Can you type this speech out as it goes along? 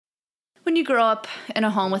When you grow up in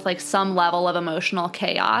a home with like some level of emotional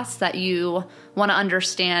chaos, that you want to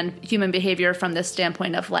understand human behavior from this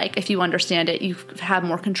standpoint of like, if you understand it, you have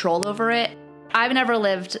more control over it. I've never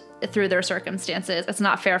lived through their circumstances. It's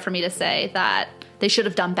not fair for me to say that they should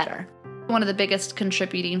have done better. One of the biggest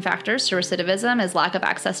contributing factors to recidivism is lack of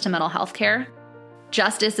access to mental health care.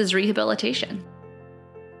 Justice is rehabilitation.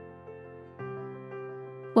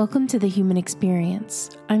 Welcome to The Human Experience.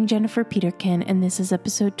 I'm Jennifer Peterkin, and this is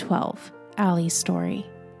episode 12, Alli's story.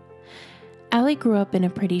 Alli grew up in a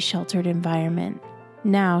pretty sheltered environment.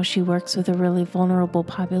 Now she works with a really vulnerable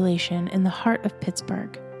population in the heart of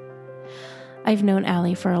Pittsburgh. I've known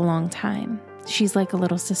Alli for a long time. She's like a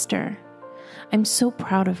little sister. I'm so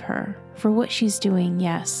proud of her for what she's doing,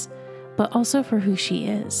 yes, but also for who she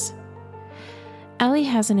is. Alli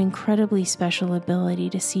has an incredibly special ability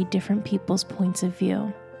to see different people's points of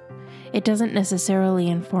view. It doesn't necessarily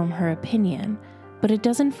inform her opinion, but it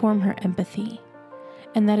does inform her empathy.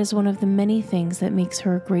 And that is one of the many things that makes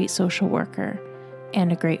her a great social worker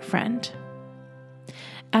and a great friend.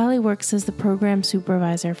 Alli works as the program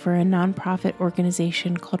supervisor for a nonprofit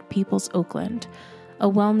organization called Oakland, a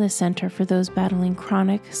wellness center for those battling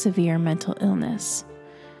chronic, severe mental illness.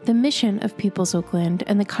 The mission of Oakland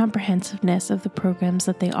and the comprehensiveness of the programs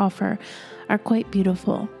that they offer are quite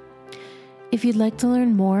beautiful. If you'd like to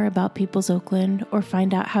learn more about Oakland or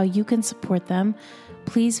find out how you can support them,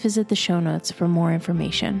 please visit the show notes for more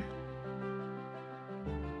information.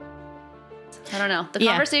 I don't know. The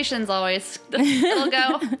conversation's always, it'll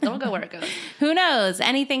go where it goes. Who knows?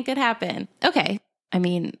 Anything could happen. Okay. I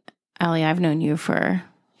mean, Alli, I've known you for,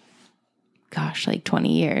 like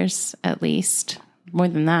 20 years at least. More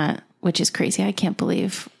than that, which is crazy. I can't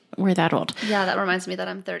believe we're that old. Yeah, that reminds me that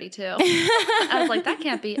I'm 32. I was like, that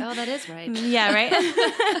can't be. Oh, that is right. Yeah,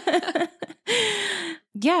 right?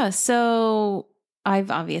 Yeah, so I've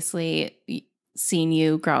obviously seen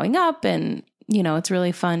you growing up, and, it's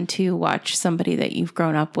really fun to watch somebody that you've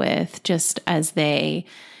grown up with just as they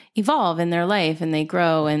evolve in their life and they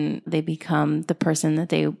grow and they become the person that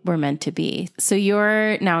they were meant to be. So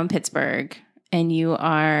you're now in Pittsburgh. And you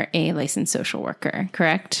are a licensed social worker,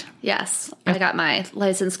 correct? Yes. I got my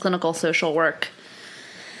licensed clinical social work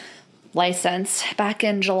license back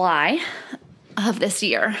in July of this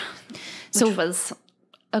year, which was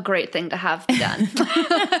a great thing to have done.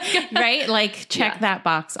 Right? Like, check that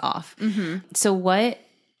box off. Mm-hmm. So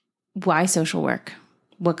why social work?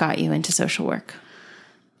 What got you into social work?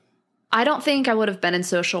 I don't think I would have been in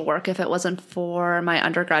social work if it wasn't for my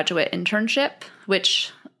undergraduate internship,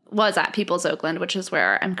 which was at Oakland, which is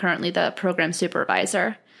where I'm currently the program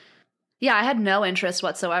supervisor. Yeah, I had no interest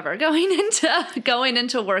whatsoever going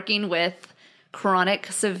into working with chronic,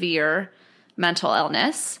 severe mental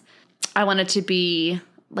illness. I wanted to be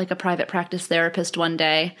like a private practice therapist one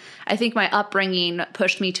day. I think my upbringing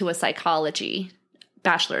pushed me to a psychology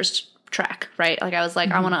bachelor's track, right? Like I was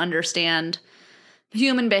like, I want to understand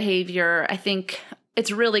human behavior. I think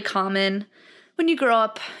it's really common when you grow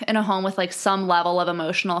up in a home with like some level of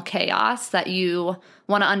emotional chaos, that you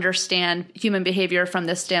want to understand human behavior from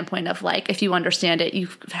this standpoint of like, if you understand it, you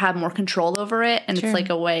have more control over it. And It's like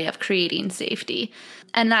a way of creating safety.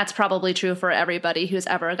 And that's probably true for everybody who's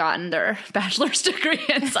ever gotten their bachelor's degree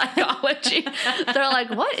in psychology. They're like,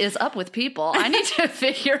 what is up with people? I need to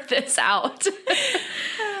figure this out.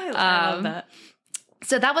 I love that.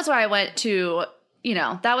 So that was why I went to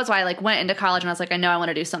that was why I went into college and I was like, I know I want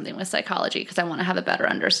to do something with psychology because I want to have a better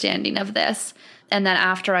understanding of this. And then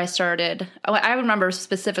after I started, I remember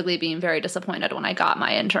specifically being very disappointed when I got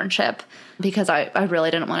my internship because I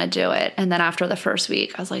really didn't want to do it. And then after the first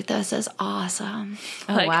week, I was like, this is awesome.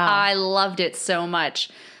 Oh, wow. I loved it so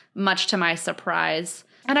much, much to my surprise.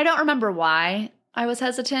 And I don't remember why I was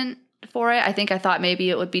hesitant for it. I think I thought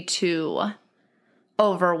maybe it would be too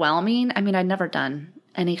overwhelming. I mean, I'd never done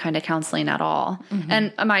any kind of counseling at all. Mm-hmm.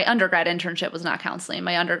 And my undergrad internship was not counseling.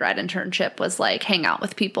 My undergrad internship was like hang out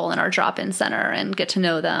with people in our drop-in center and get to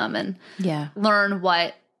know them and learn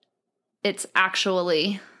what it's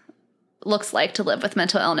actually looks like to live with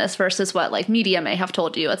mental illness versus what like media may have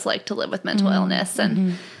told you it's like to live with mental illness.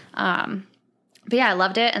 And, but yeah, I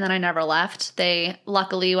loved it. And then I never left.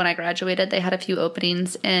 Luckily when I graduated, they had a few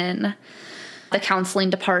openings in the counseling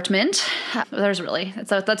department. That's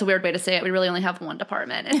a weird way to say it. We really only have one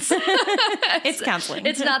department. It's counseling.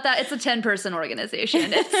 It's not that. It's a 10-person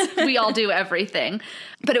organization. We all do everything.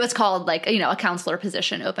 But it was called a counselor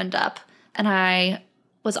position opened up. And I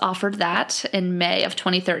was offered that in May of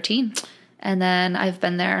 2013. And then I've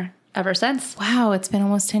been there ever since. Wow. It's been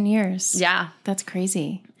almost 10 years. Yeah. That's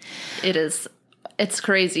crazy. It is. It's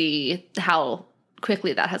crazy how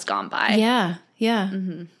quickly that has gone by. Yeah. Yeah.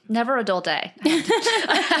 Mm-hmm. Never a dull day.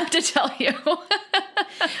 I have to tell you.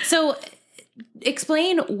 So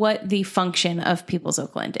explain what the function of People's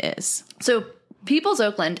Oakland is. So People's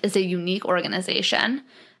Oakland is a unique organization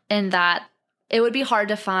in that it would be hard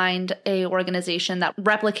to find a organization that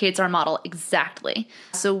replicates our model exactly.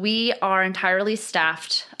 So we are entirely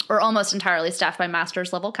staffed, or almost entirely staffed, by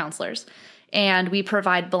master's level counselors. And we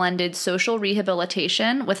provide blended social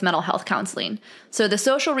rehabilitation with mental health counseling. So the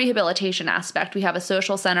social rehabilitation aspect, we have a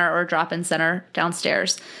social center or a drop-in center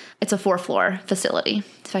downstairs. It's a 4-floor facility,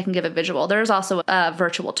 if I can give a visual. There's also a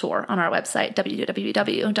virtual tour on our website,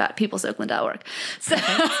 www.peoplesoakland.org. So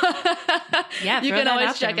Yeah, you can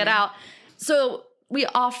always check it out. So we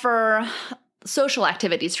offer social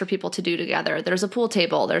activities for people to do together. There's a pool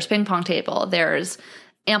table, there's ping pong table, there's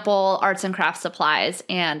ample arts and crafts supplies,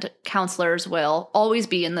 and counselors will always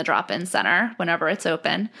be in the drop-in center whenever it's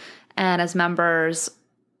open. And as members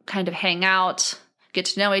kind of hang out, get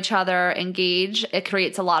to know each other, engage, it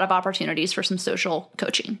creates a lot of opportunities for some social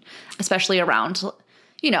coaching, especially around,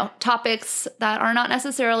 topics that are not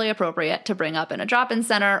necessarily appropriate to bring up in a drop-in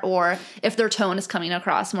center, or if their tone is coming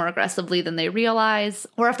across more aggressively than they realize,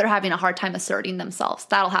 or if they're having a hard time asserting themselves.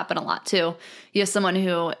 That'll happen a lot too. You have someone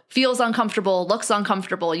who feels uncomfortable, looks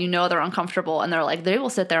uncomfortable, they're uncomfortable, and they're like, they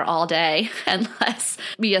will sit there all day unless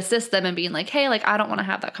we assist them in being like, hey, I don't want to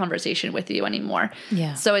have that conversation with you anymore.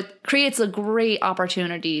 Yeah. So it creates a great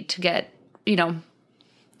opportunity to get, the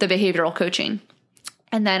behavioral coaching.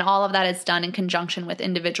 And then all of that is done in conjunction with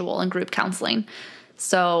individual and group counseling.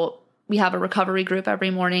 So we have a recovery group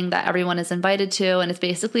every morning that everyone is invited to, and it's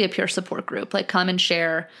basically a peer support group. Come and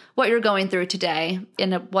share what you're going through today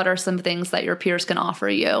and what are some things that your peers can offer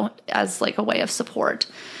you as a way of support.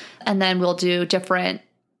 And then we'll do different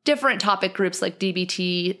topic groups like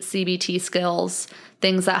DBT, CBT skills,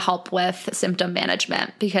 things that help with symptom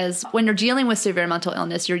management. Because when you're dealing with severe mental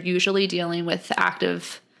illness, you're usually dealing with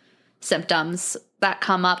active symptoms that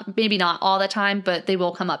come up, maybe not all the time, but they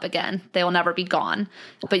will come up again. They will never be gone,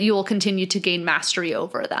 but you will continue to gain mastery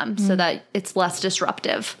over them so that it's less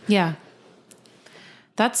disruptive. Yeah.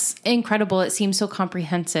 That's incredible. It seems so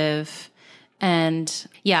comprehensive. And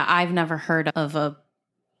yeah, I've never heard of a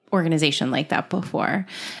organization like that before.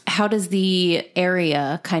 How does the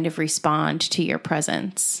area kind of respond to your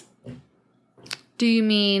presence? Do you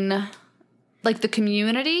mean the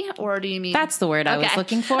community, or do you mean... That's the word I was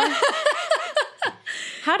looking for.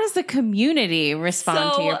 How does the community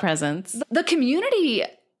respond to your presence? The community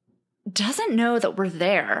doesn't know that we're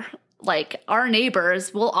there. Our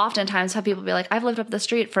neighbors will oftentimes have people be like, I've lived up the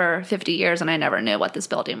street for 50 years and I never knew what this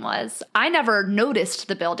building was. I never noticed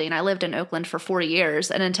the building. I lived in Oakland for 4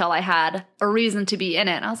 years, and until I had a reason to be in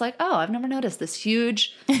it, I was like, oh, I've never noticed this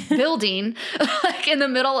huge building in the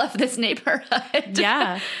middle of this neighborhood.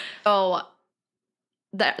 Yeah. So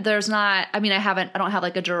there's not, I don't have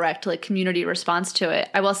a direct community response to it.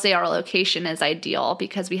 I will say our location is ideal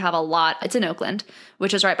because we have it's in Oakland,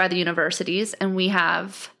 which is right by the universities, and we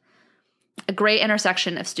have a great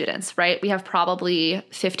intersection of students, right? We have probably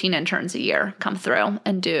 15 interns a year come through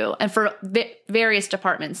and for various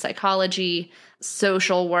departments, psychology,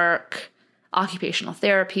 social work, occupational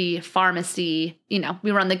therapy, pharmacy,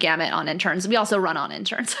 we run the gamut on interns. We also run on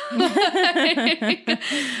interns.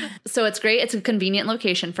 So it's great. It's a convenient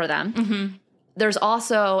location for them. Mm-hmm. There's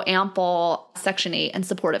also ample Section 8 and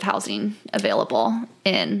supportive housing available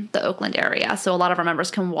in the Oakland area. So a lot of our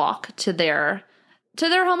members can walk to their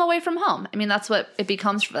home away from home. That's what it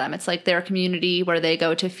becomes for them. It's their community where they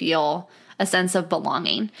go to feel a sense of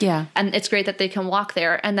belonging. Yeah. And it's great that they can walk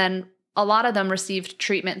there. And then a lot of them received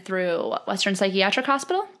treatment through Western Psychiatric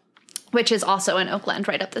Hospital, which is also in Oakland,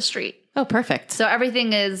 right up the street. Oh, perfect. So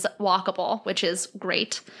everything is walkable, which is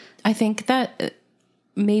great. I think that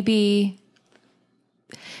maybe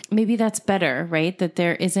that's better, right? That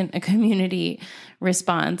there isn't a community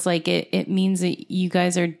response. It means that you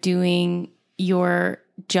guys are doing your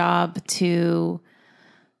job to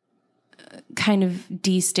kind of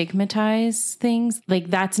destigmatize things.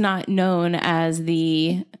 That's not known as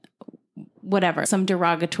some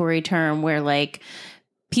derogatory term where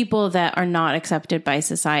people that are not accepted by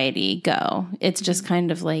society go. It's just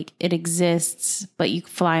kind of it exists, but you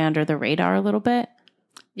fly under the radar a little bit.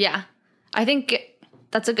 Yeah. I think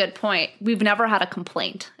that's a good point. We've never had a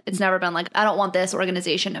complaint. It's never been I don't want this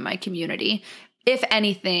organization in my community. If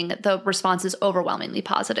anything, the response is overwhelmingly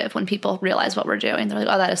positive when people realize what we're doing. They're like,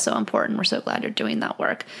 oh, that is so important. We're so glad you're doing that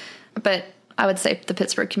work. But I would say the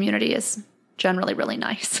Pittsburgh community is generally really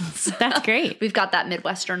nice. So that's great. We've got that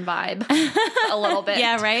Midwestern vibe a little bit.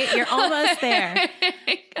 Yeah, right? You're almost there.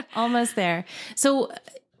 Almost there. So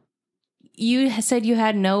You said you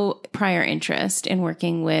had no prior interest in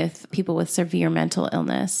working with people with severe mental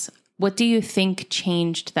illness. What do you think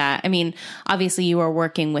changed that? I mean, obviously you were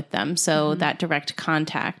working with them, so that direct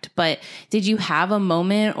contact, but did you have a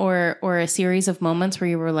moment or a series of moments where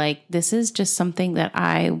you were like, this is just something that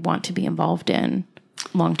I want to be involved in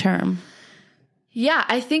long term? Yeah,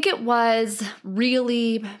 I think it was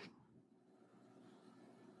really,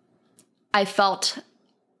 I felt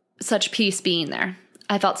such peace being there.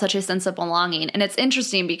 I felt such a sense of belonging. And it's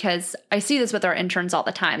interesting because I see this with our interns all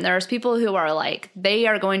the time. There's people who are like, they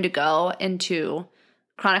are going to go into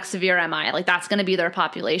chronic severe MI. Like that's going to be their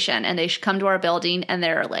population. And they should come to our building and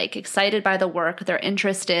they're like excited by the work. They're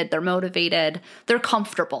interested. They're motivated. They're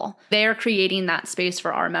comfortable. They are creating that space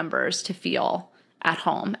for our members to feel at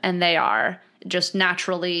home. And they are just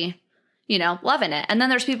naturally, loving it. And then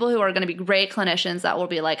there's people who are going to be great clinicians that will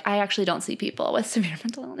be like, I actually don't see people with severe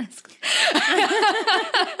mental illness,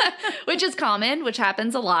 which is common, which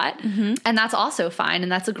happens a lot. Mm-hmm. And that's also fine. And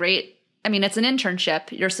that's a great, it's an internship.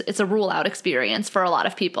 It's a rule out experience for a lot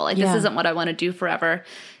of people. Like this isn't what I want to do forever.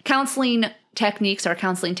 Counseling techniques are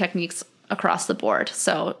counseling techniques across the board.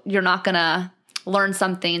 So you're not going to learn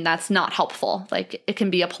something that's not helpful. Like it can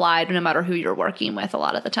be applied no matter who you're working with a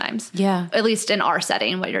lot of the times. Yeah. At least in our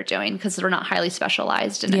setting, what you're doing, because we're not highly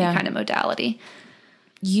specialized in any kind of modality.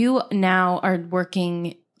 You now are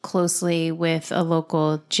working closely with a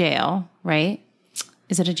local jail, right?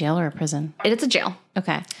 Is it a jail or a prison? It's a jail.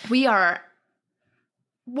 Okay. We are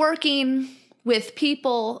working with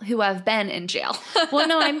people who have been in jail. Well,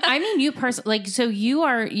 no, I mean you personally. Like, so you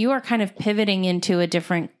are kind of pivoting into a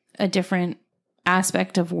different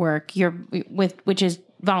aspect of work which is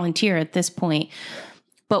volunteer at this point.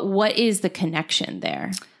 But what is the connection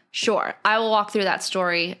there? Sure. I will walk through that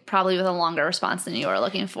story probably with a longer response than you are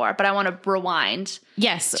looking for, but I want to rewind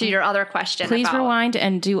to your other question. Please rewind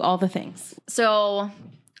and do all the things. So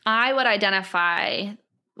I would identify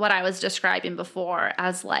what I was describing before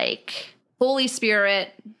as like Holy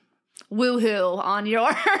Spirit woohoo on your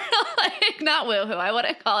like not woohoo, I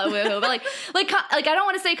wouldn't call it woohoo, but like I don't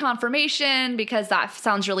want to say confirmation because that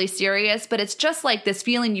sounds really serious, but it's just like this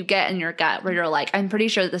feeling you get in your gut where you're like, I'm pretty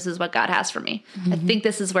sure this is what God has for me. Mm-hmm. I think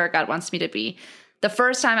this is where God wants me to be. The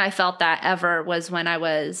first time I felt that ever was when I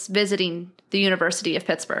was visiting the University of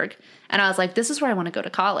Pittsburgh, and I was like, this is where I want to go to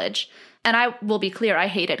college. And I will be clear, I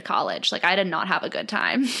hated college. Like I did not have a good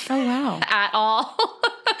time. Oh, wow. At all.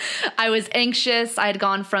 I was anxious. I had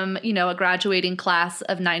gone from, a graduating class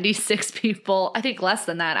of 96 people, I think less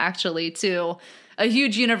than that actually, to a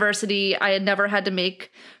huge university. I had never had to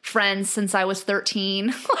make friends since I was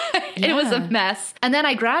 13. It was a mess. And then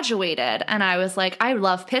I graduated and I was like, I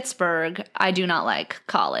love Pittsburgh. I do not like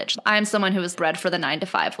college. I'm someone who was bred for the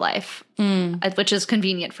 9-to-5 life, which is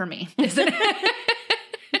convenient for me, isn't it?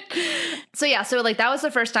 So like that was the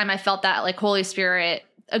first time I felt that like Holy Spirit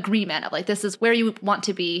agreement of like, this is where you want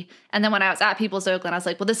to be. And then when I was at People's Oakland, I was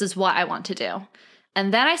like, well, this is what I want to do.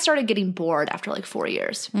 And then I started getting bored after like 4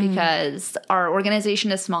 years because our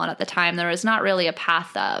organization is small. And at the time there was not really a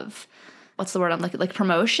path of, what's the word I'm like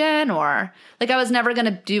promotion, or like I was never going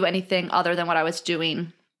to do anything other than what I was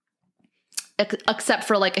doing, except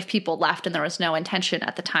for like if people left, and there was no intention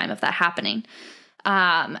at the time of that happening.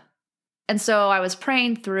 And so I was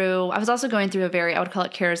praying through, I was also going through a very, I would call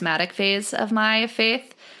it charismatic phase of my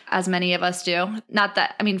faith, as many of us do. Not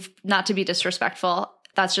to be disrespectful.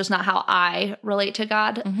 That's just not how I relate to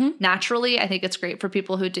God naturally. I think it's great for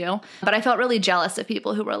people who do. But I felt really jealous of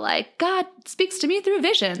people who were like, God speaks to me through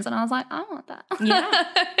visions. And I was like, I want that. Yeah.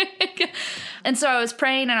 And so I was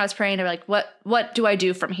praying to like, what do I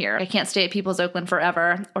do from here? I can't stay at People's Oakland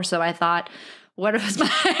forever. Or so I thought. What is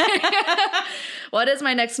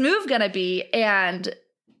my next move going to be? And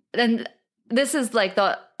this is like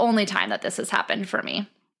the only time that this has happened for me,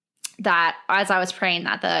 that as I was praying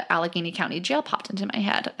that the Allegheny County Jail popped into my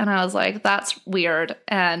head. And I was like, that's weird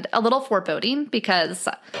and a little foreboding because,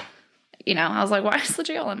 I was like, why is the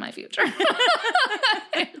jail in my future?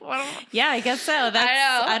 Yeah, I guess so.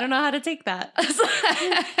 I don't know how to take that. I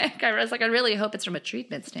was like, I really hope it's from a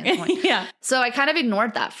treatment standpoint. Yeah. So I kind of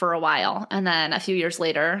ignored that for a while. And then a few years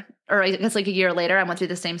later, or I guess like a year later, I went through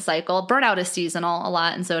the same cycle. Burnout is seasonal a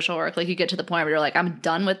lot in social work. Like you get to the point where you're like, I'm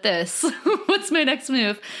done with this. What's my next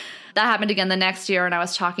move? That happened again the next year, and I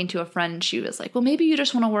was talking to a friend, and she was like, well, maybe you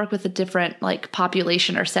just want to work with a different like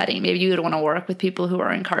population or setting. Maybe you would want to work with people who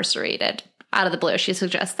are incarcerated. Out of the blue, she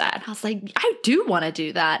suggests that. I was like, I do want to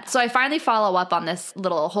do that. So I finally follow up on this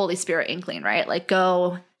little Holy Spirit inkling, right? Like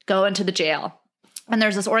go into the jail. And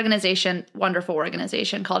there's this organization, wonderful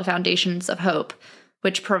organization called Foundations of Hope,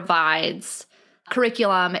 which provides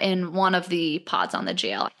curriculum in one of the pods on the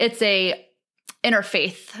jail. It's a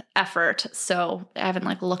interfaith effort. So I haven't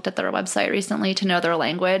like looked at their website recently to know their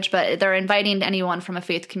language, but they're inviting anyone from a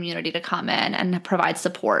faith community to come in and provide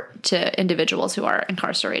support to individuals who are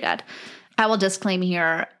incarcerated. I will disclaim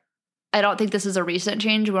here, I don't think this is a recent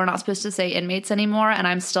change. We're not supposed to say inmates anymore, and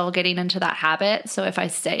I'm still getting into that habit. So if I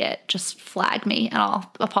say it, just flag me and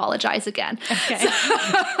I'll apologize again. Okay.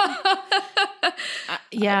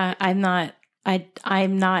 Yeah, I'm not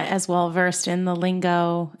as well versed in the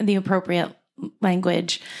lingo, the appropriate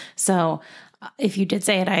language. So if you did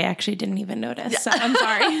say it, I actually didn't even notice. So I'm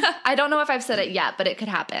sorry. I don't know if I've said it yet, but it could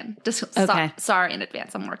happen. Just okay. Sorry in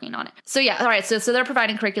advance. I'm working on it. So yeah, all right. So they're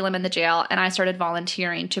providing curriculum in the jail, and I started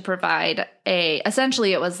volunteering to provide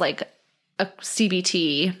essentially it was like a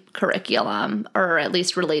CBT curriculum, or at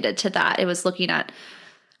least related to that. It was looking at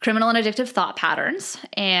criminal and addictive thought patterns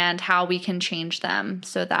and how we can change them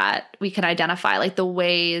so that we can identify like the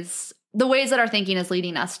ways that our thinking is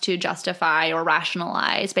leading us to justify or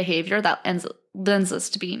rationalize behavior that lends us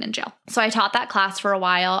to being in jail. So I taught that class for a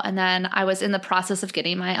while, and then I was in the process of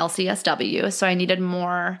getting my LCSW. So I needed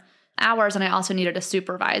more hours, and I also needed a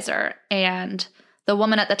supervisor. And the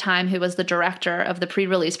woman at the time who was the director of the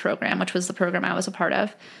pre-release program, which was the program I was a part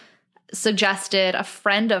of, suggested a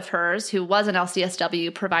friend of hers who was an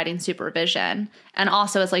LCSW providing supervision, and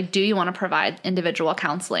also was like, do you want to provide individual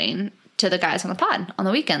counseling to the guys on the pod on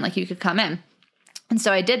the weekend? Like, you could come in. And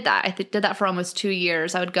so I did that. I did that for almost 2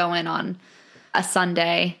 years. I would go in on a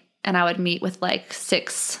Sunday, and I would meet with like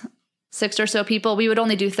six or so people. We would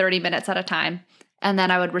only do 30 minutes at a time. And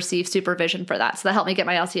then I would receive supervision for that. So that helped me get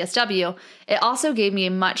my LCSW. It also gave me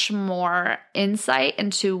much more insight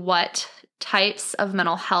into what types of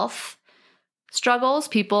mental health struggles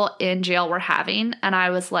people in jail were having. And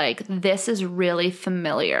I was like, this is really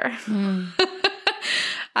familiar.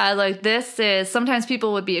 I was like, sometimes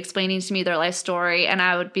people would be explaining to me their life story, and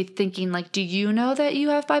I would be thinking like, do you know that you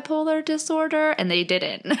have bipolar disorder? And they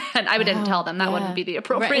didn't. And I didn't tell them. That wouldn't be the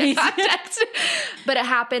appropriate context. But it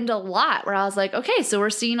happened a lot where I was like, okay, so we're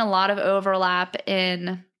seeing a lot of overlap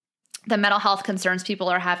in the mental health concerns people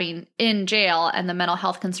are having in jail and the mental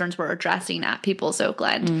health concerns we're addressing at People's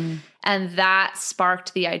Oakland. And that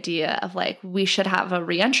sparked the idea of like, we should have a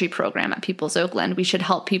reentry program at People's Oakland. We should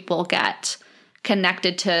help people get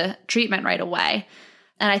connected to treatment right away.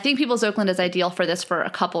 And I think People's Oakland is ideal for this for a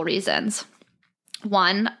couple reasons.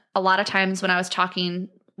 One, a lot of times when I was talking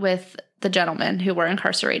with the gentlemen who were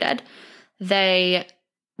incarcerated, they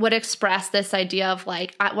would express this idea of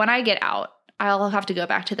like, when I get out, I'll have to go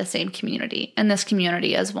back to the same community. And this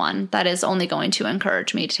community is one that is only going to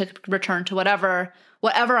encourage me to return to whatever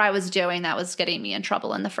I was doing that was getting me in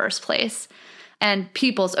trouble in the first place. And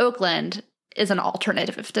People's Oakland is an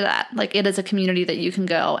alternative to that. Like, it is a community that you can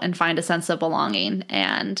go and find a sense of belonging,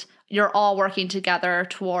 and you're all working together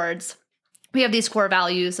towards, we have these core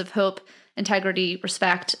values of hope, integrity,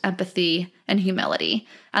 respect, empathy, and humility.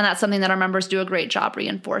 And that's something that our members do a great job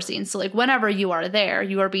reinforcing. So like, whenever you are there,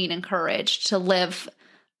 you are being encouraged to live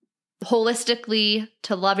holistically,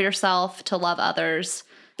 to love yourself, to love others.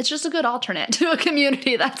 It's just a good alternate to a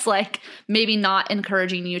community that's like maybe not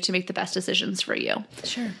encouraging you to make the best decisions for you.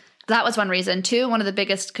 Sure. That was one reason. Two, one of the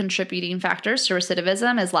biggest contributing factors to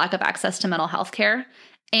recidivism is lack of access to mental health care.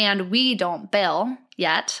 And we don't bill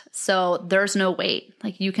yet, so there's no wait.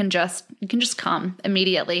 Like, you can just come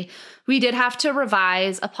immediately. We did have to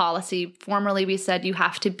revise a policy. Formerly, we said you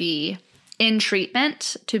have to be in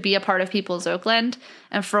treatment to be a part of People's Oakland.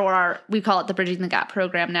 And we call it the Bridging the Gap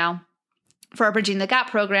program now. For our Bridging the Gap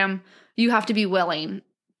program, you have to be willing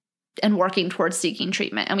and working towards seeking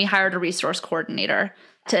treatment. And we hired a resource coordinator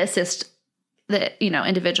to assist the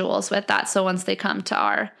individuals with that. So once they come to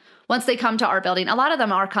our building, a lot of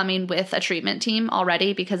them are coming with a treatment team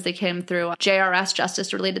already because they came through JRS,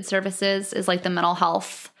 Justice Related Services, is like the mental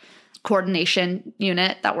health coordination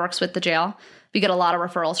unit that works with the jail. We get a lot of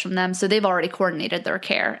referrals from them. So they've already coordinated their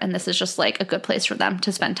care. And this is just like a good place for them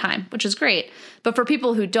to spend time, which is great. But for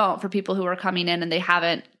people who don't, for people who are coming in and they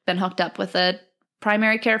haven't been hooked up with a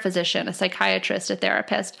primary care physician, a psychiatrist, a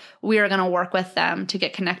therapist, we are going to work with them to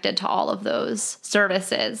get connected to all of those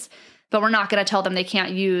services. But we're not going to tell them they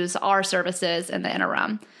can't use our services in the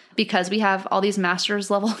interim, because we have all these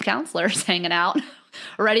master's level counselors hanging out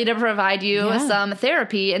ready to provide you some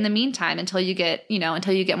therapy in the meantime until you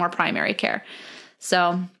get more primary care.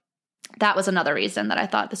 So that was another reason that I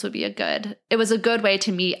thought this would be it was a good way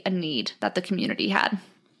to meet a need that the community had.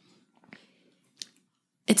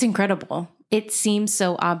 It's incredible. It seems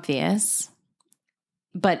so obvious,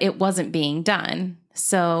 but it wasn't being done.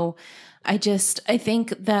 So I think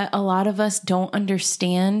that a lot of us don't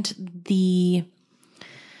understand the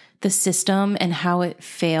the system and how it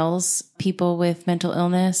fails people with mental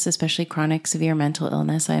illness, especially chronic severe mental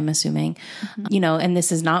illness, I'm assuming, and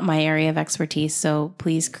this is not my area of expertise, so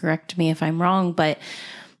please correct me if I'm wrong, but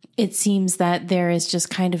it seems that there is just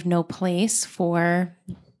kind of no place for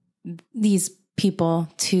these people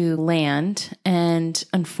to land. And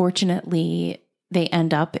unfortunately, they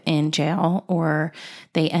end up in jail or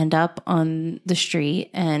they end up on the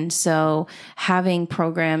street. And so having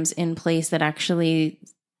programs in place that actually,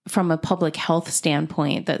 from a public health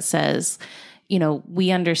standpoint, that says,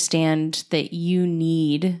 we understand that you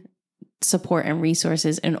need support and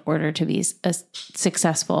resources in order to be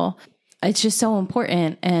successful. It's just so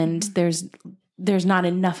important. And there's not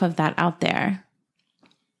enough of that out there.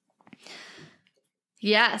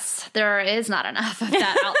 Yes, there is not enough of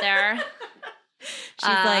that out there. She's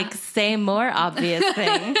like, say more obvious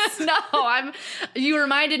things. No, you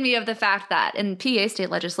reminded me of the fact that in PA state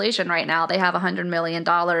legislation right now, they have $100 million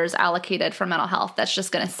allocated for mental health that's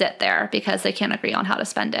just going to sit there because they can't agree on how to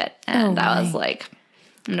spend it. And I was like,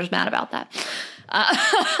 I'm just mad about that.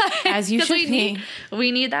 As you should be.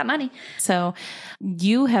 We need that money. So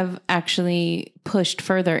you have actually pushed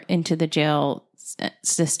further into the jail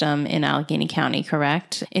system in Allegheny County,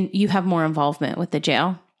 correct? And you have more involvement with the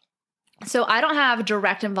jail. So I don't have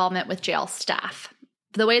direct involvement with jail staff.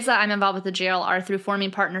 The ways that I'm involved with the jail are through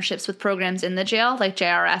forming partnerships with programs in the jail, like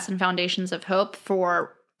JRS and Foundations of Hope,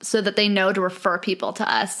 so that they know to refer people to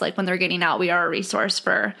us. Like when they're getting out, we are a resource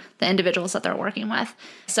for the individuals that they're working with.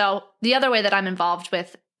 So the other way that I'm involved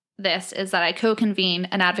with this is that I co-convene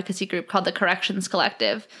an advocacy group called the Corrections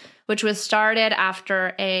Collective, which was started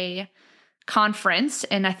after a conference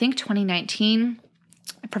in, I think, 2019,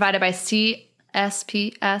 provided by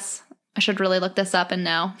CSPS. I should really look this up and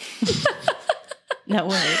know. That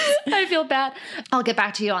works. I feel bad. I'll get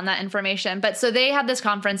back to you on that information. But so they had this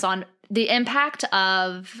conference on the impact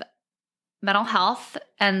of mental health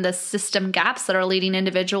and the system gaps that are leading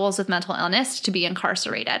individuals with mental illness to be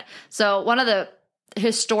incarcerated. So one of the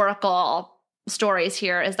historical stories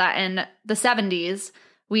here is that in the 70s,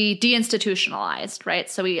 we deinstitutionalized, right?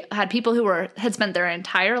 So we had people who had spent their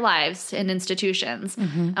entire lives in institutions,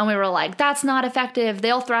 and we were like, that's not effective.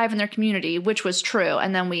 They'll thrive in their community, which was true.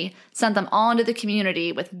 And then we sent them all into the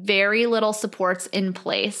community with very little supports in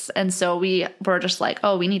place. And so we were just like,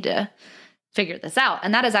 oh, we need to figure this out.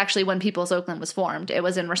 And that is actually when People's Oakland was formed. It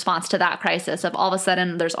was in response to that crisis of all of a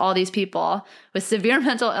sudden there's all these people with severe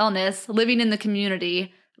mental illness living in the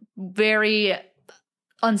community, very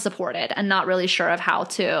unsupported and not really sure of how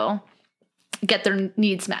to get their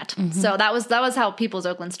needs met. So that was how People's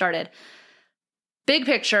Oakland started. Big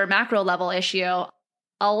picture, macro level issue,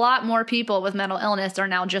 a lot more people with mental illness are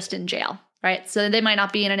now just in jail, right? So they might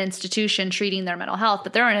not be in an institution treating their mental health,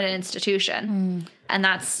 but they're in an institution. And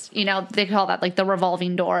that's, they call that like the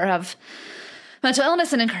revolving door of mental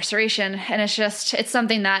illness and incarceration. And it's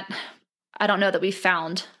something that I don't know that we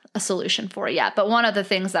found a solution for yet. But one of the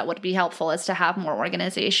things that would be helpful is to have more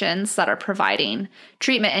organizations that are providing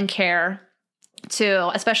treatment and care to,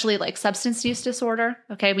 especially like substance use disorder.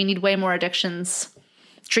 Okay, we need way more addictions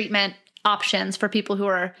treatment options for people who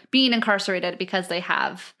are being incarcerated because they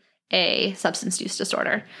have a substance use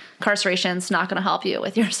disorder. Incarceration's not going to help you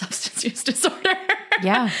with your substance use disorder.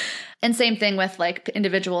 Yeah. And same thing with like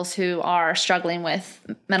individuals who are struggling with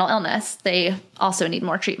mental illness. They also need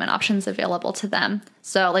more treatment options available to them.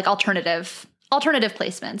 So like alternative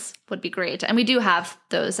placements would be great. And we do have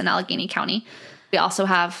those in Allegheny County. We also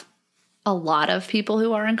have a lot of people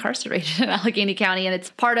who are incarcerated in Allegheny County. And it's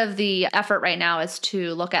part of the effort right now is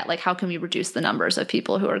to look at like how can we reduce the numbers of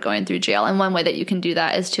people who are going through jail. And one way that you can do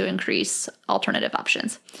that is to increase alternative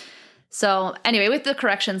options. So anyway, with the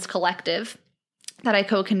Corrections Collective that I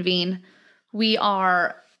co-convene, we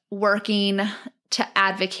are working to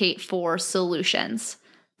advocate for solutions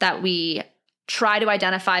that we try to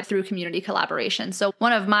identify through community collaboration. So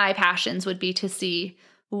one of my passions would be to see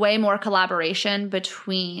way more collaboration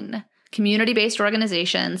between community-based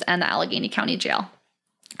organizations and the Allegheny County Jail.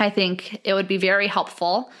 I think it would be very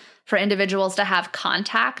helpful for individuals to have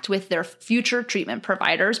contact with their future treatment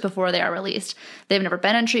providers before they are released. They've never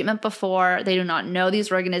been in treatment before. They do not know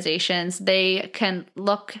these organizations. They can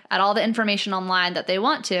look at all the information online that they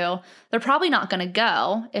want to. They're probably not going to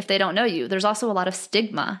go if they don't know you. There's also a lot of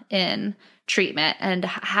stigma in treatment, and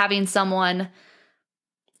having someone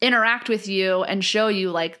interact with you and show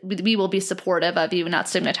you like we will be supportive of you, not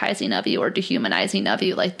stigmatizing of you or dehumanizing of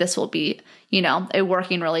you. Like this will be, a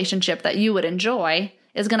working relationship that you would enjoy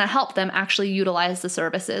is going to help them actually utilize the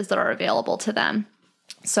services that are available to them.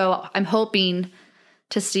 So I'm hoping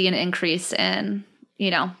to see an increase in,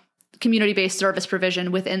 community-based service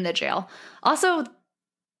provision within the jail. Also,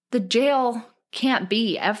 the jail can't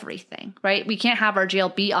be everything, right? We can't have our jail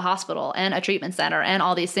be a hospital and a treatment center and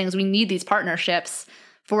all these things. We need these partnerships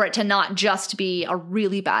for it to not just be a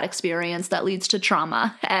really bad experience that leads to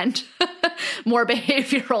trauma and more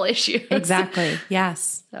behavioral issues. Exactly.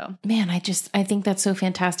 Yes. So, man, I think that's so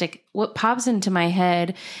fantastic. What pops into my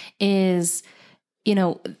head is,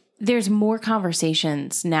 there's more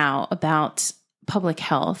conversations now about public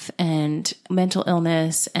health and mental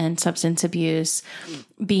illness and substance abuse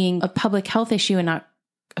being a public health issue and not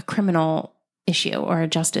a criminal issue or a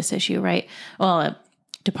justice issue, right? Well, a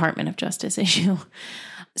Department of Justice issue.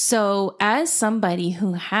 So as somebody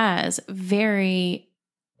who has very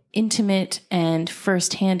intimate and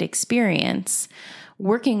firsthand experience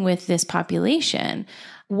working with this population,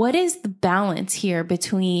 what is the balance here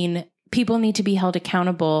between people need to be held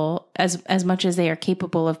accountable as much as they are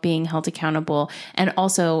capable of being held accountable, and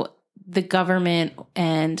also the government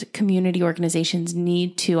and community organizations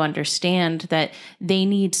need to understand that they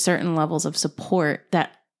need certain levels of support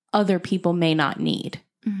that other people may not need?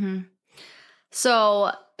 Mm-hmm.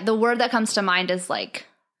 So the word that comes to mind is like,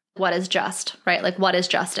 what is just, right? Like, what is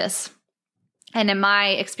justice? And in my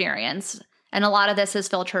experience, and a lot of this is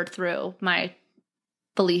filtered through my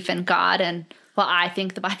belief in God and what I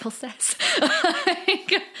think the Bible says.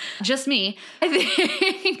 Just me.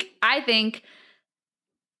 I think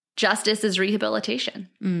justice is rehabilitation.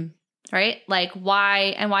 Right? Like,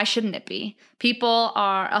 why shouldn't it be? People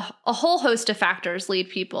are a whole host of factors lead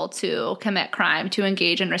people to commit crime, to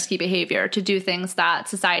engage in risky behavior, to do things that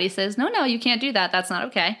society says, no, you can't do that. That's not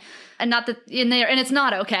okay. And not that in there, and it's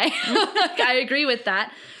not okay. I agree with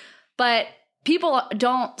that. But people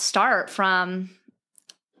don't start from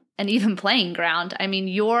an even playing ground. I mean,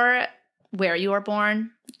 where you were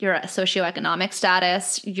born, your socioeconomic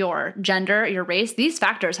status, your gender, your race, these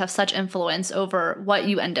factors have such influence over what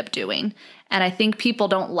you end up doing. And I think people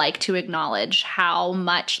don't like to acknowledge how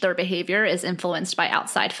much their behavior is influenced by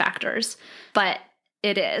outside factors, but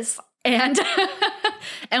it is. And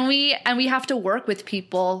and we have to work with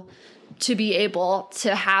people to be able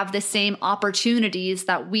to have the same opportunities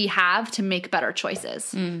that we have to make better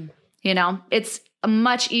choices. It's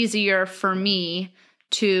much easier for me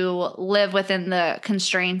to live within the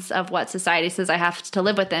constraints of what society says I have to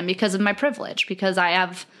live within because of my privilege, because I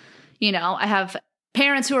have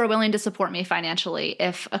parents who are willing to support me financially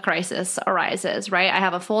if a crisis arises, right? I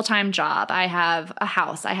have a full-time job. I have a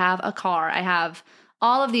house. I have a car. I have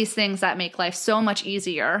all of these things that make life so much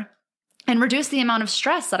easier and reduce the amount of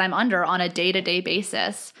stress that I'm under on a day-to-day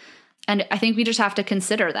basis. And I think we just have to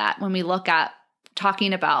consider that when we look at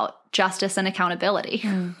talking about justice and accountability.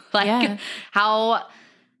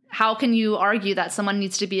 How can you argue that someone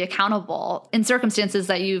needs to be accountable in circumstances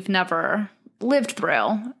that you've never lived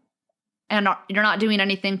through, and you're not doing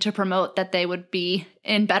anything to promote that they would be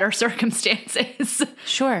in better circumstances?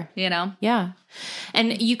 Sure. Yeah.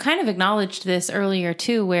 And you kind of acknowledged this earlier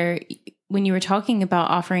too, where when you were talking about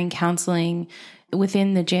offering counseling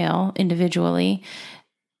within the jail individually,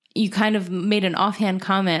 you kind of made an offhand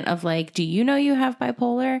comment of like, do you know you have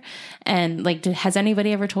bipolar? And like, has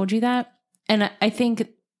anybody ever told you that? And I think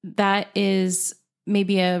that is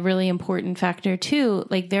maybe a really important factor too.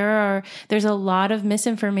 Like there's a lot of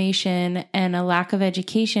misinformation and a lack of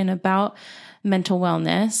education about mental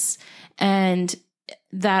wellness. And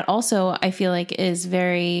that also, I feel like, is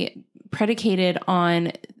very predicated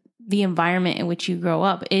on the environment in which you grow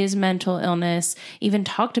up. Is mental illness even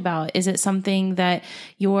talked about? Is it something that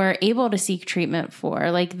you're able to seek treatment for?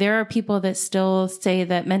 Like, there are people that still say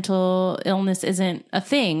that mental illness isn't a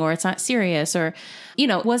thing, or it's not serious, or,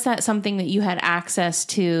 was that something that you had access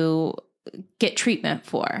to get treatment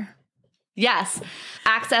for? Yes.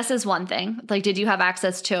 Access is one thing. Like, did you have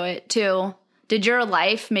access to it too? Did your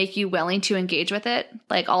life make you willing to engage with it?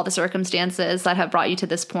 Like, all the circumstances that have brought you to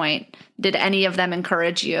this point, did any of them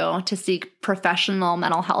encourage you to seek professional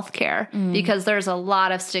mental health care? Because there's a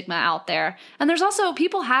lot of stigma out there. And there's also,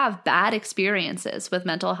 people have bad experiences with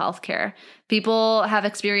mental health care. People have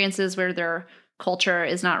experiences where their culture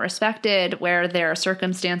is not respected, where their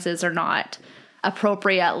circumstances are not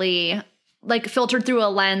appropriately filtered through a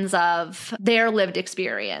lens of their lived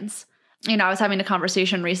experience. I was having a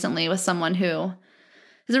conversation recently with someone who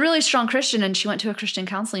is a really strong Christian, and she went to a Christian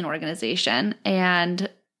counseling organization and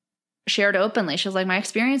shared openly. She was like, my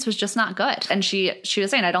experience was just not good. And she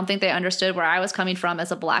was saying, I don't think they understood where I was coming from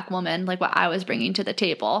as a Black woman, like what I was bringing to the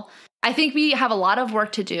table. I think we have a lot of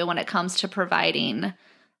work to do when it comes to providing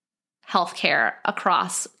healthcare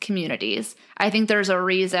across communities. I think there's a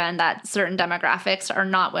reason that certain demographics are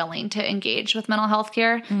not willing to engage with mental health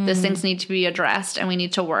care. Those things need to be addressed, and we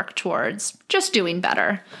need to work towards just doing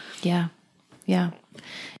better. Yeah. Yeah.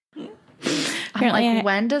 Apparently,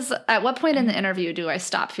 at what point in the interview do I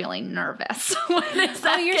stop feeling nervous?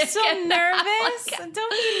 Oh, you're so nervous. Don't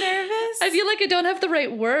be nervous. I feel like I don't have the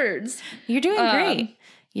right words. You're doing great.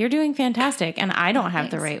 You're doing fantastic. And I don't have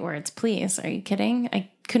the right words. Please. Are you kidding? I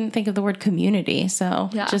couldn't think of the word community. So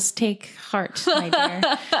just take heart, my dear.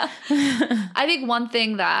 I think one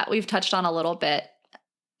thing that we've touched on a little bit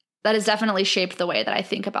that has definitely shaped the way that I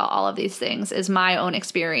think about all of these things is my own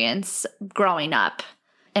experience growing up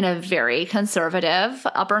in a very conservative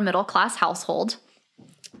upper middle class household.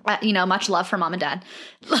 Much love for mom and dad.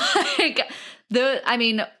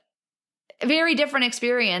 Very different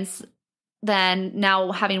experience than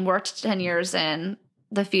now having worked 10 years in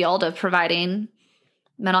the field of providing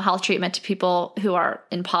mental health treatment to people who are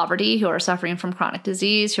in poverty, who are suffering from chronic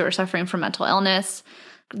disease, who are suffering from mental illness.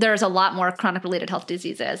 There's a lot more chronic related health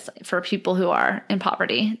diseases for people who are in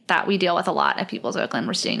poverty that we deal with a lot at People's Oakland.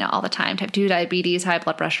 We're seeing it all the time. Type 2 diabetes, high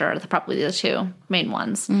blood pressure are probably the two main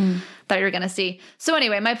ones that you're going to see. So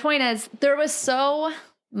anyway, my point is there was so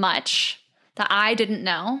much that I didn't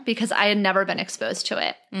know because I had never been exposed to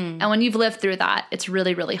it. And when you've lived through that, it's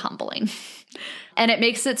really, really humbling. And it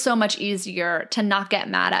makes it so much easier to not get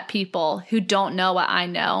mad at people who don't know what I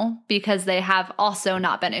know because they have also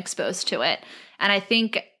not been exposed to it. And I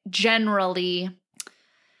think generally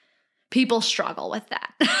people struggle with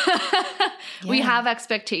that. We have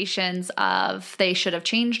expectations of they should have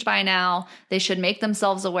changed by now. They should make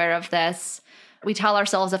themselves aware of this. We tell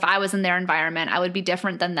ourselves if I was in their environment, I would be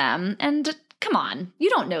different than them. And come on, you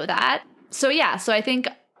don't know that. So I think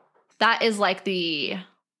that is like the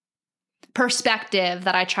perspective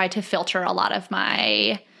that I try to filter a lot of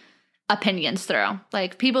my opinions through.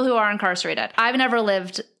 Like people who are incarcerated, I've never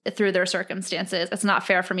lived through their circumstances. It's not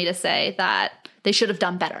fair for me to say that they should have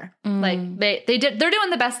done better. Like they're doing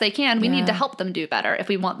the best they can. We need to help them do better if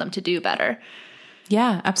we want them to do better.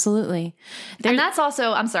 Yeah, absolutely. And that's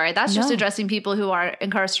also, that's just addressing people who are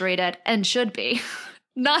incarcerated and should be.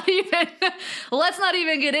 Let's not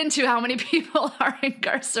even get into how many people are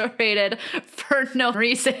incarcerated for no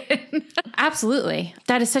reason. Absolutely.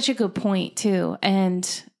 That is such a good point too.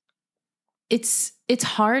 And it's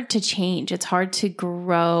hard to change. It's hard to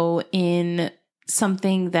grow in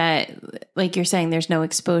something that, like you're saying, there's no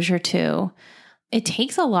exposure to. It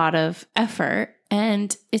takes a lot of effort.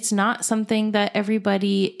 And it's not something that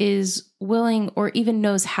everybody is willing or even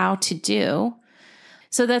knows how to do.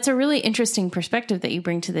 So that's a really interesting perspective that you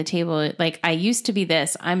bring to the table. Like, I used to be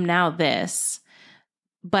this, I'm now this,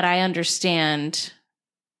 but I understand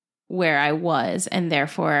where I was, and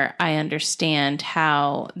therefore I understand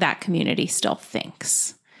how that community still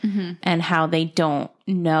thinks and how they don't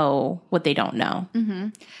know what they don't know.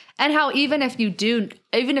 And how even if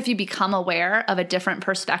you become aware of a different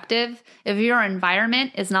perspective, if your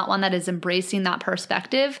environment is not one that is embracing that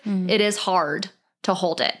perspective, it is hard to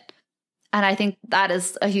hold it. And I think that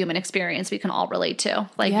is a human experience we can all relate to.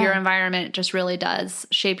 Like your environment just really does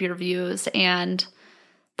shape your views. And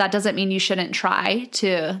that doesn't mean you shouldn't try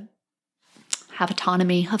to have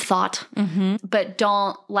autonomy of thought. But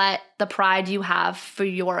don't let the pride you have for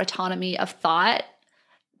your autonomy of thought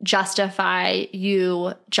justify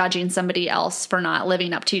you judging somebody else for not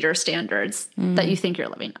living up to your standards that you think you're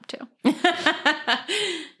living up to.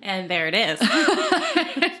 And there it is.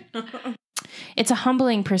 It's a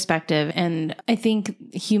humbling perspective. And I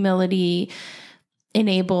think humility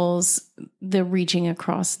enables the reaching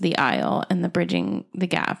across the aisle and the bridging the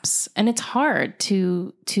gaps. And it's hard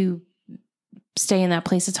to stay in that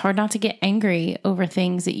place. It's hard not to get angry over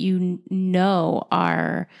things that you know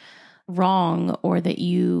are wrong or that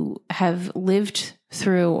you have lived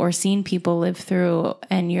through or seen people live through.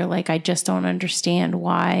 And you're like, I just don't understand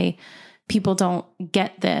why people don't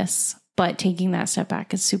get this. But taking that step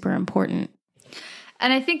back is super important.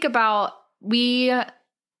 And I think about, we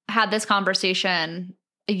had this conversation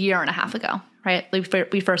a year and a half ago, right?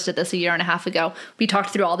 We first did this a year and a half ago. We talked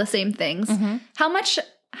through all the same things. How much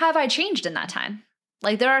have I changed in that time?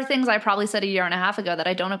 Like there are things I probably said a year and a half ago that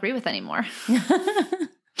I don't agree with anymore.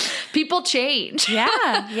 People change.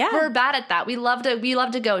 Yeah. We're bad at that. We love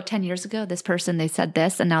to go 10 years ago, this person, they said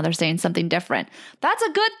this, and now they're saying something different. That's a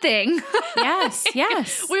good thing. Yes.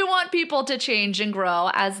 We want people to change and grow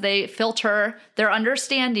as they filter their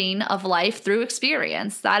understanding of life through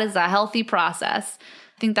experience. That is a healthy process.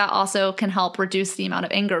 I think that also can help reduce the amount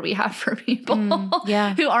of anger we have for people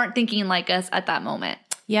who aren't thinking like us at that moment.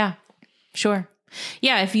 Yeah, sure.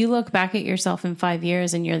 Yeah, if you look back at yourself in 5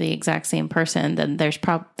 years and you're the exact same person, then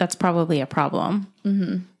that's probably a problem.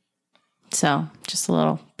 So just a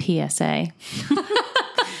little PSA.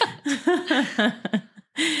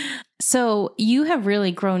 So you have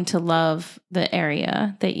really grown to love the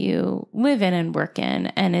area that you live in and work in,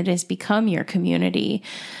 and it has become your community.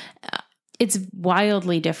 It's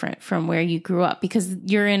wildly different from where you grew up because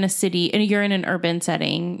you're in a city and you're in an urban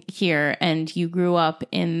setting here, and you grew up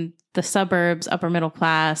in the suburbs, upper middle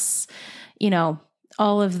class, you know,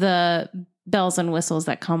 all of the bells and whistles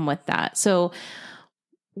that come with that. So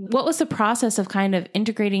what was the process of kind of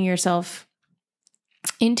integrating yourself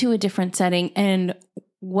into a different setting, and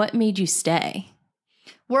what made you stay?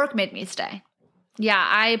 Work made me stay. Yeah,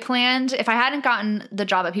 I planned, if I hadn't gotten the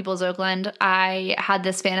job at People's Oakland, I had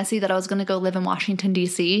this fantasy that I was going to go live in Washington,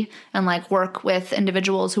 D.C. and like work with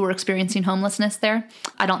individuals who were experiencing homelessness there.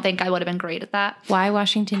 I don't think I would have been great at that. Why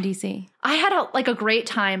Washington, D.C.? I had a great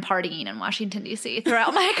time partying in Washington, D.C.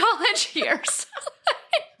 throughout my college years.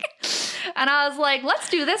 And I was like, let's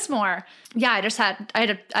do this more. Yeah,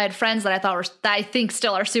 I had friends that I think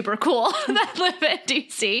still are super cool that live in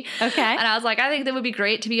DC. Okay. And I was like, I think that would be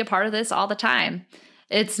great to be a part of this all the time.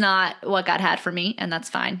 It's not what God had for me, and that's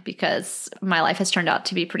fine because my life has turned out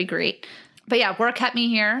to be pretty great. But yeah, work kept me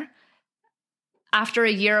here. After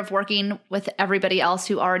a year of working with everybody else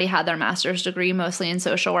who already had their master's degree, mostly in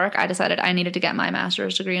social work, I decided I needed to get my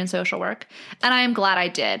master's degree in social work. And I am glad I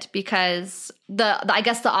did because I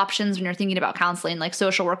guess the options when you're thinking about counseling, like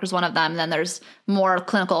social work is one of them. Then there's more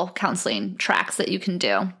clinical counseling tracks that you can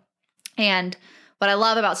do. And what I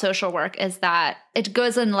love about social work is that it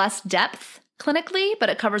goes in less depth clinically, but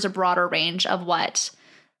it covers a broader range of what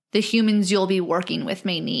the humans you'll be working with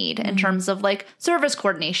may need in terms of like service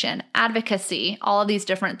coordination, advocacy, all of these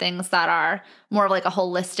different things that are more of like a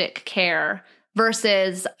holistic care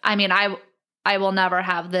versus, I mean, I will never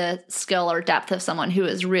have the skill or depth of someone who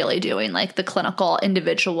is really doing like the clinical,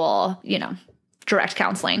 individual, you know, direct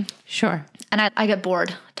counseling. Sure. And I get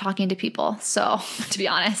bored talking to people. So to be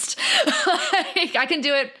honest, I can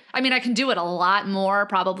do it. I mean, I can do it a lot more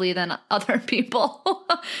probably than other people.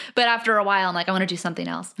 But after a while, I'm like, I want to do something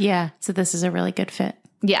else. Yeah. So this is a really good fit.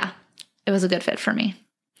 Yeah. It was a good fit for me.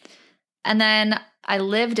 And then I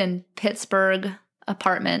lived in Pittsburgh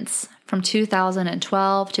apartments from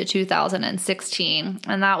 2012 to 2016.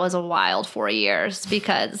 And that was a wild 4 years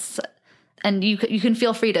because... And you can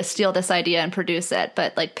feel free to steal this idea and produce it,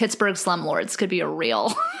 but like Pittsburgh slumlords could be a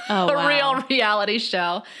real, real reality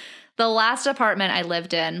show. The last apartment I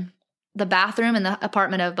lived in, the bathroom in the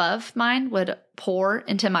apartment above mine would pour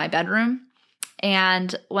into my bedroom.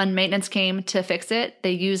 And when maintenance came to fix it,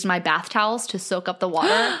 they used my bath towels to soak up the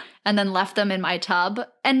water and then left them in my tub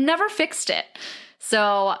and never fixed it.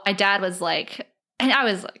 So my dad was like, and I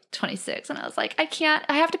was like 26 and I was like, I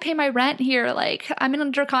have to pay my rent here. Like I'm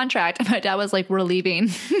under contract. And my dad was like, we're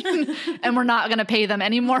leaving and we're not going to pay them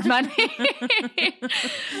any more money.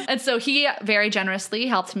 And so he very generously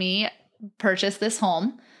helped me purchase this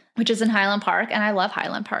home, which is in Highland Park. And I love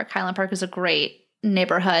Highland Park. Highland Park is a great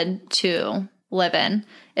neighborhood to live in.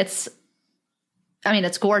 It's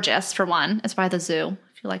gorgeous for one. It's by the zoo.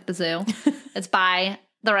 If you like the zoo, it's by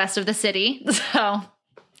the rest of the city. So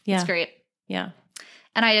yeah, it's great. Yeah.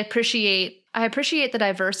 And I appreciate the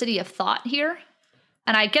diversity of thought here.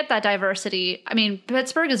 And I get that diversity. I mean,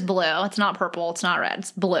 Pittsburgh is blue. It's not purple. It's not red.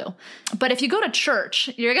 It's blue. But if you go to church,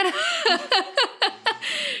 you're going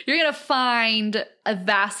to find a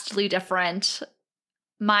vastly different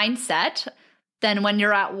mindset than when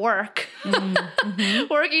you're at work,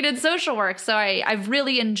 working in social work. So I've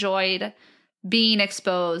really enjoyed being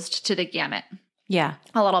exposed to the gamut. Yeah.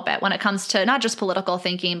 A little bit when it comes to not just political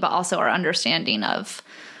thinking, but also our understanding of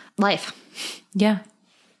life. Yeah,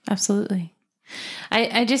 absolutely.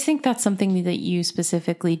 I just think that's something that you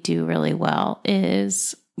specifically do really well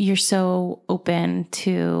is you're so open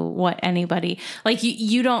to what anybody, like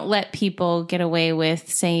you don't let people get away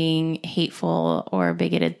with saying hateful or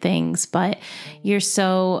bigoted things, but you're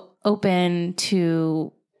so open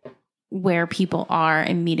to where people are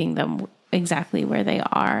and meeting them exactly where they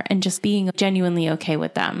are and just being genuinely okay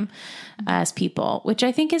with them as people, which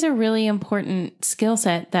I think is a really important skill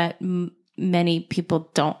set that many people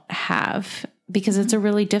don't have because it's a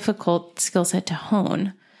really difficult skill set to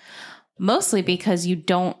hone, mostly because you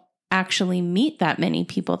don't actually meet that many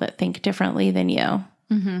people that think differently than you.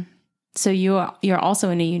 Mm-hmm. So you're also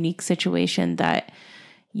in a unique situation that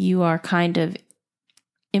you are kind of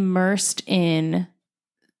immersed in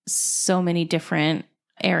so many different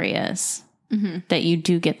areas that you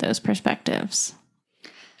do get those perspectives.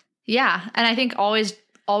 Yeah. And I think always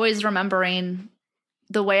remembering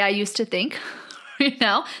the way I used to think,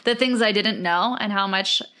 the things I didn't know and how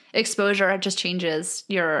much exposure just changes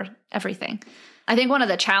your everything. I think one of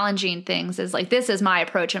the challenging things is like, this is my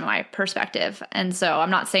approach and my perspective. And so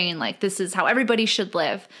I'm not saying like, this is how everybody should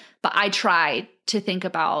live, But I try to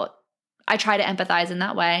empathize in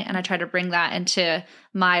that way. And I try to bring that into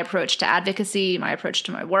my approach to advocacy, my approach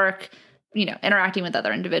to my work, interacting with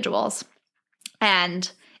other individuals. And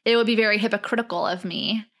it would be very hypocritical of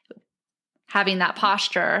me having that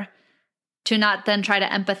posture to not then try to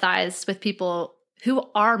empathize with people who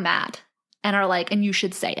are mad and are like, and you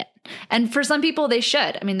should say it. And for some people, they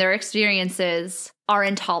should. I mean, their experiences are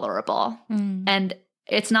intolerable. And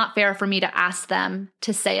it's not fair for me to ask them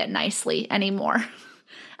to say it nicely anymore.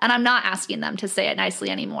 And I'm not asking them to say it nicely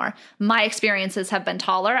anymore. My experiences have been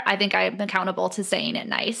taller. I think I'm accountable to saying it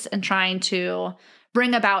nice and trying to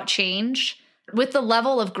bring about change with the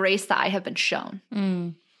level of grace that I have been shown.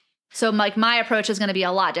 So like my approach is going to be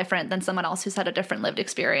a lot different than someone else who's had a different lived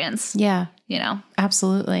experience. Yeah.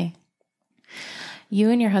 Absolutely. You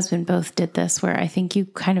and your husband both did this where I think you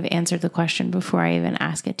kind of answered the question before I even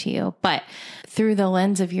ask it to you. But through the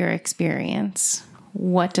lens of your experience,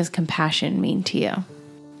 what does compassion mean to you?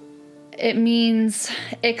 It means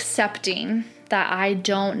accepting that I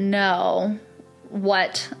don't know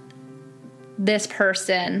what this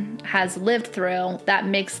person has lived through that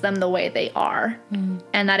makes them the way they are.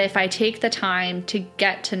 And that if I take the time to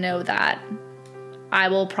get to know that, I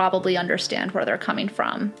will probably understand where they're coming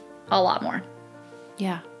from a lot more.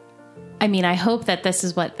 Yeah. I mean, I hope that this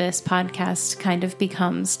is what this podcast kind of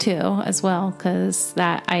becomes too, as well, because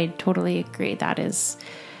that I totally agree. That is,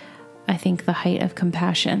 I think, the height of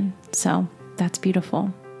compassion. So that's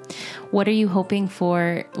beautiful. What are you hoping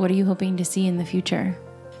for? What are you hoping to see in the future?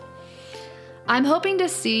 I'm hoping to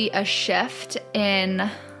see a shift in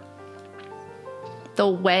the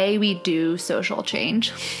way we do social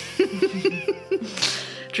change.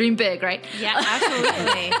 Dream big, right? Yeah,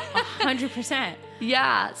 absolutely. 100%.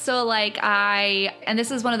 Yeah. So and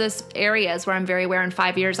this is one of those areas where I'm very aware in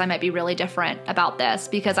 5 years I might be really different about this,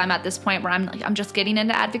 because I'm at this point where I'm just getting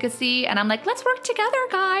into advocacy and I'm like, let's work together,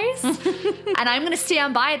 guys. And I'm going to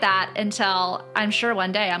stand by that until I'm sure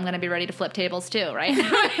one day I'm going to be ready to flip tables too, right?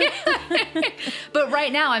 But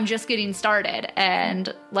right now I'm just getting started,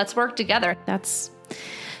 and let's work together. That's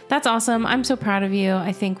awesome. I'm so proud of you.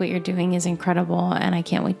 I think what you're doing is incredible, and I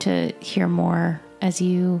can't wait to hear more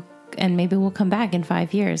and maybe we'll come back in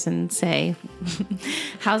 5 years and say,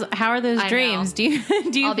 how are those dreams? Do you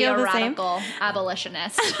I'll feel be a the same? radical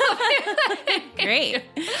abolitionist. Great.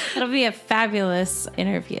 It'll be a fabulous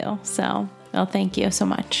interview. So, thank you so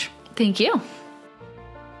much. Thank you.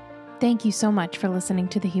 Thank you so much for listening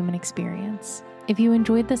to The Human Experience. If you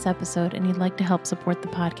enjoyed this episode and you'd like to help support the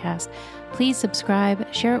podcast, please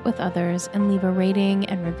subscribe, share it with others, and leave a rating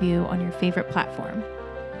and review on your favorite platform.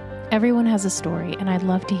 Everyone has a story, and I'd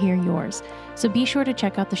love to hear yours, so be sure to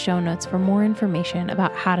check out the show notes for more information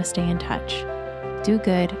about how to stay in touch. Do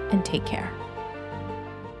good and take care.